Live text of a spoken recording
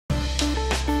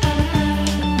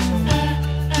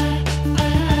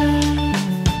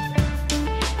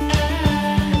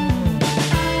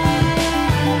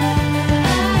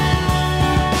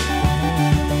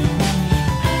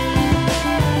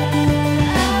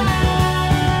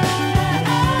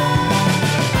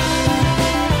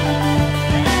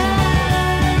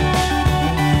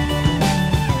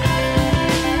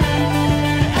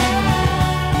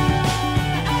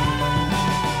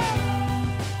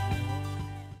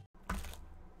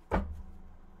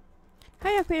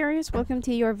Hi Aquarius, welcome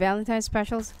to your Valentine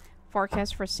specials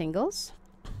forecast for singles.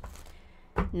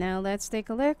 Now let's take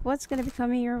a look what's going to be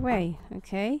coming your way,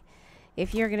 okay?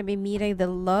 If you're going to be meeting the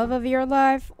love of your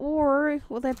life, or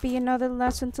will that be another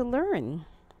lesson to learn?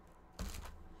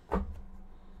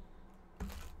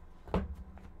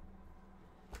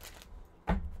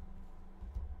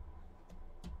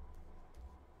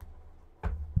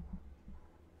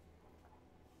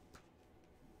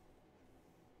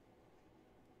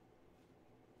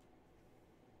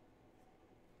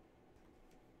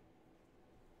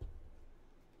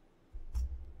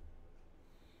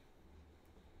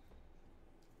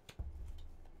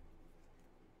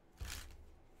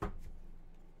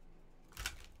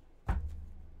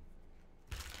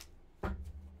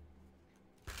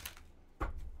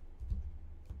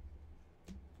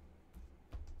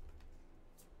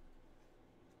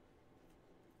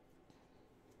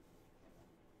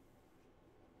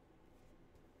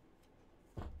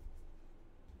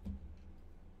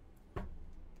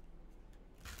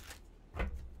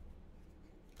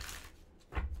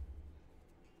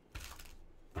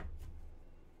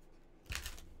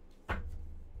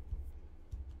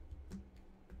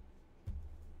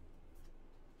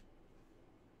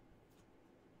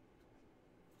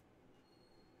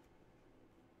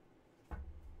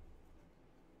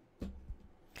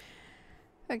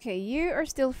 Okay, you are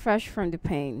still fresh from the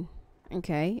pain,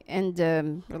 okay?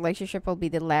 And relationship will be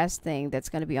the last thing that's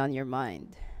going to be on your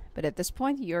mind. But at this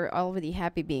point, you're already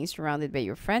happy being surrounded by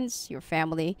your friends, your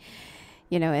family,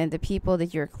 and the people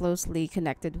that you're closely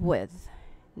connected with.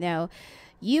 Now,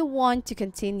 you want to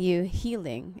continue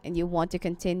healing and you want to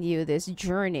continue this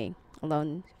journey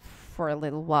alone for a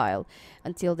little while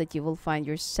until that you will find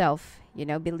yourself,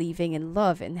 believing in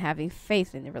love and having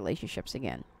faith in the relationships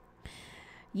again.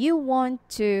 You want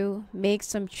to make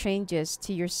some changes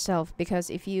to yourself, because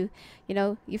if you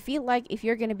feel like if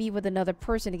you're going to be with another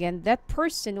person again, that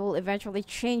person will eventually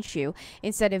change you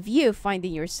instead of you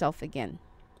finding yourself again.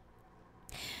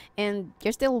 And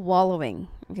you're still wallowing,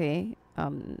 okay,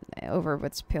 over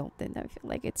what's spilled. And I feel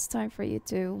like it's time for you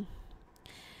to,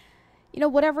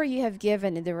 whatever you have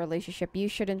given in the relationship, you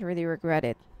shouldn't really regret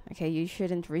it, okay? You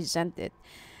shouldn't resent it,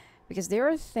 because there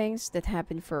are things that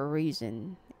happen for a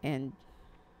reason, and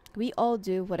we all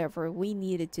do whatever we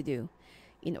needed to do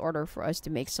in order for us to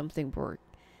make something work.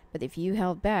 But if you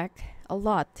held back a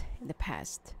lot in the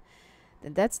past,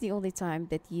 then that's the only time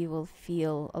that you will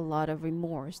feel a lot of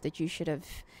remorse that you should have,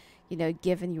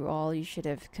 given your all, you should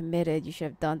have committed, you should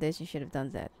have done this, you should have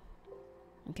done that.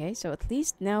 Okay, so at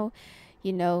least now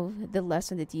you know the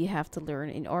lesson that you have to learn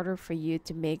in order for you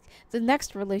to make the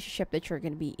next relationship that you're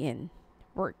going to be in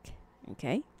work.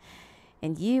 Okay?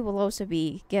 And you will also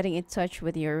be getting in touch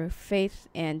with your faith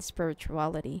and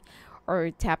spirituality,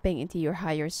 or tapping into your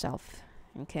higher self.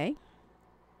 Okay?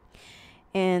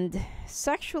 And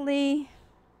sexually,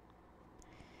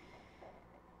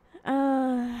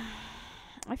 I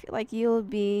feel like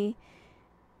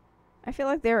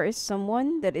there is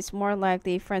someone that is more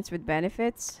likely friends with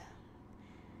benefits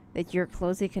that you're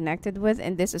closely connected with,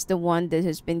 and this is the one that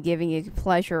has been giving you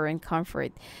pleasure and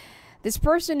comfort. This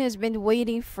person has been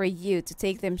waiting for you to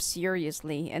take them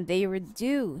seriously, and they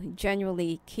do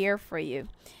genuinely care for you.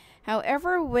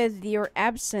 However, with your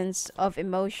absence of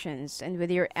emotions and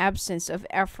with your absence of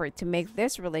effort to make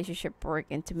this relationship work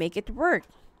and to make it work,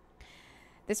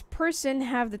 this person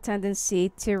have the tendency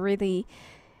to really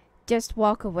just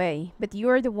walk away. But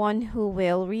you're the one who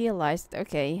will realize that,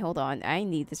 okay, hold on, I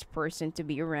need this person to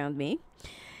be around me.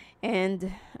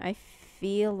 And I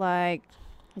feel like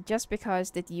just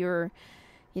because that you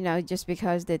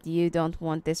don't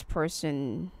want this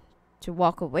person to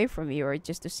walk away from you or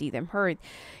just to see them hurt,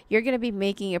 you're going to be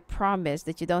making a promise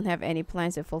that you don't have any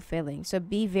plans of fulfilling. So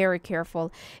be very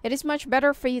careful. It is much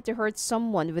better for you to hurt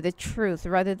someone with the truth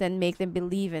rather than make them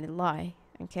believe in a lie.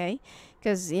 Okay?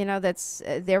 Because that's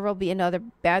there will be another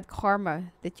bad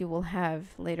karma that you will have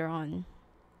later on.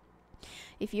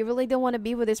 If you really don't want to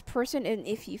be with this person, and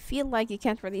if you feel like you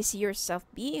can't really see yourself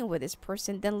being with this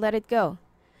person, then let it go.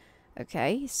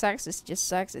 Okay? Sex is just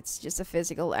sex. It's just a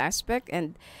physical aspect,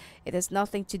 and it has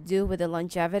nothing to do with the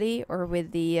longevity or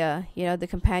with the the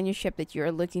companionship that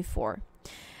you're looking for.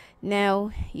 Now,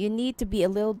 you need to be a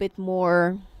little bit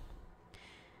more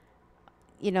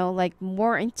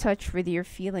more in touch with your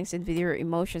feelings and with your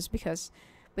emotions, because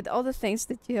with all the things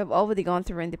that you have already gone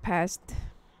through in the past,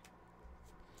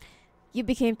 you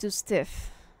became too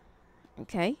stiff.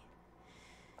 Okay?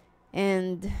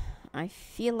 And I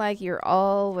feel like you're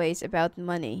always about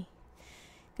money,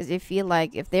 because you feel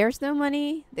like if there's no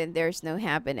money, then there's no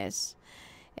happiness.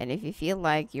 And if you feel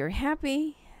like you're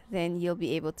happy, then you'll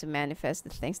be able to manifest the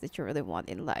things that you really want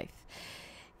in life.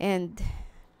 And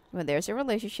when there's a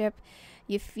relationship,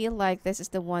 you feel like this is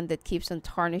the one that keeps on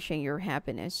tarnishing your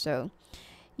happiness. So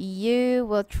you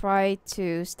will try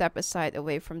to step aside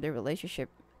away from the relationship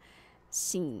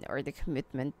scene or the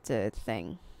commitment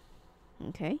thing.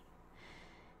 Okay?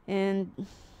 And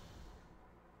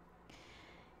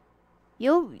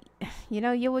you'll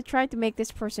you will try to make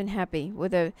this person happy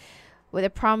with a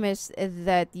promise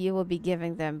that you will be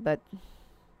giving them, but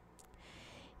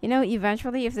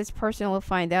eventually, if this person will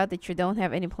find out that you don't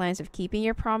have any plans of keeping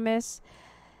your promise,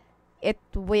 it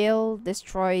will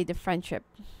destroy the friendship.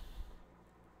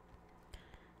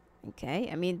 Okay?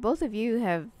 I mean, both of you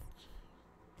have,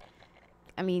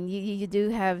 you do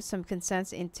have some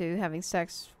consent into having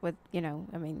sex with,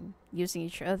 using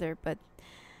each other, but,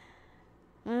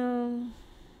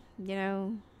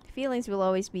 feelings will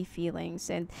always be feelings,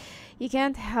 and you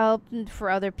can't help for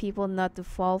other people not to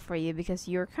fall for you because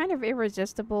you're kind of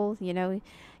irresistible.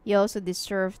 You also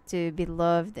deserve to be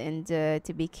loved and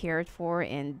to be cared for,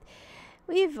 and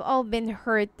we've all been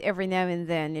hurt every now and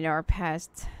then in our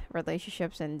past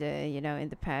relationships and in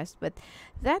the past, but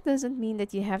that doesn't mean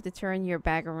that you have to turn your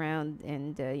back around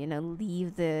and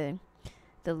leave the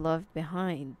love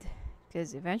behind,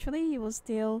 because eventually you will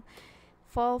still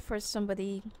fall for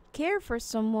somebody, care for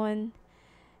someone,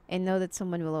 and know that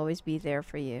someone will always be there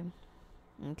for you.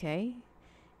 Okay?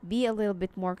 Be a little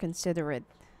bit more considerate.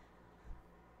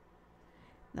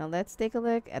 Now let's take a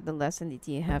look at the lesson that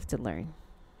you have to learn.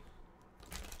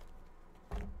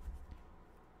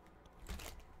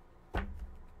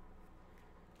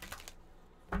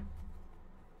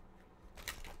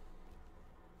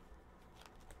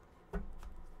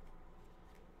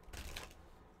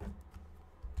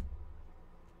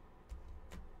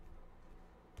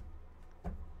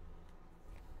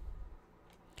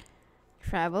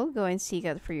 Travel, go and seek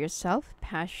out for yourself.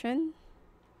 Passion,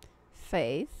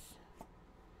 faith,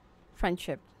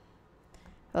 friendship.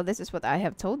 Well, this is what I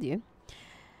have told you.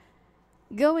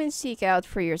 Go and seek out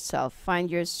for yourself.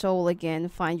 Find your soul again.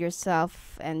 Find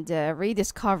yourself and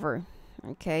rediscover.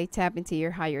 Okay, tap into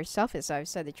your higher self. As I've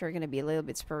said, that you're going to be a little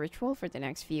bit spiritual for the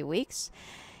next few weeks.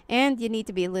 And you need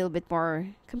to be a little bit more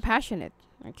compassionate.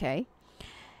 Okay,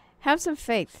 have some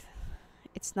faith.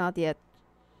 It's not yet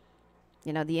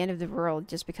the end of the world.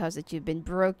 Just because that you've been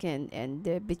broken and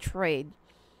betrayed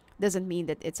doesn't mean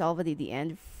that it's already the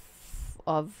end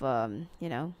of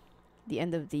the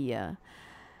end of the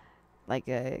like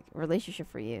a relationship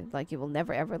for you. Like you will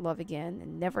never ever love again,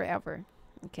 and never ever.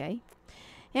 Okay?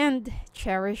 And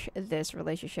cherish this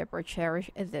relationship or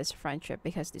cherish this friendship,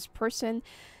 because this person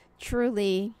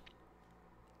truly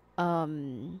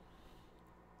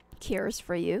cares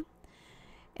for you.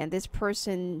 And this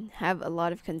person have a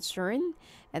lot of concern,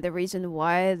 and the reason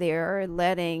why they're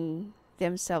letting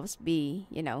themselves be,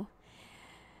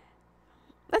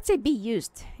 let's say be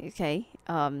used, okay,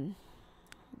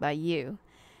 by you,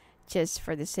 just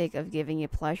for the sake of giving you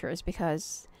pleasure, is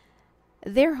because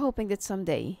they're hoping that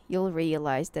someday you'll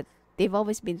realize that they've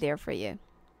always been there for you,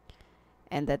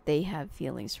 and that they have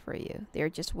feelings for you. They're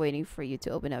just waiting for you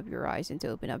to open up your eyes and to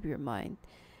open up your mind.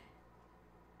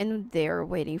 And they're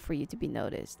waiting for you to be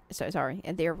noticed.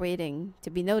 And they're waiting to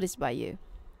be noticed by you.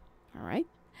 All right?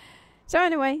 So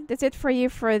anyway, that's it for you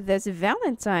for this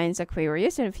Valentine's,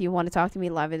 Aquarius. And if you want to talk to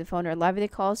me live on the phone or live in the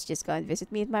calls, just go and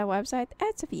visit me at my website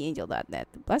at sophiaangel.net.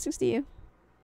 Blessings to you.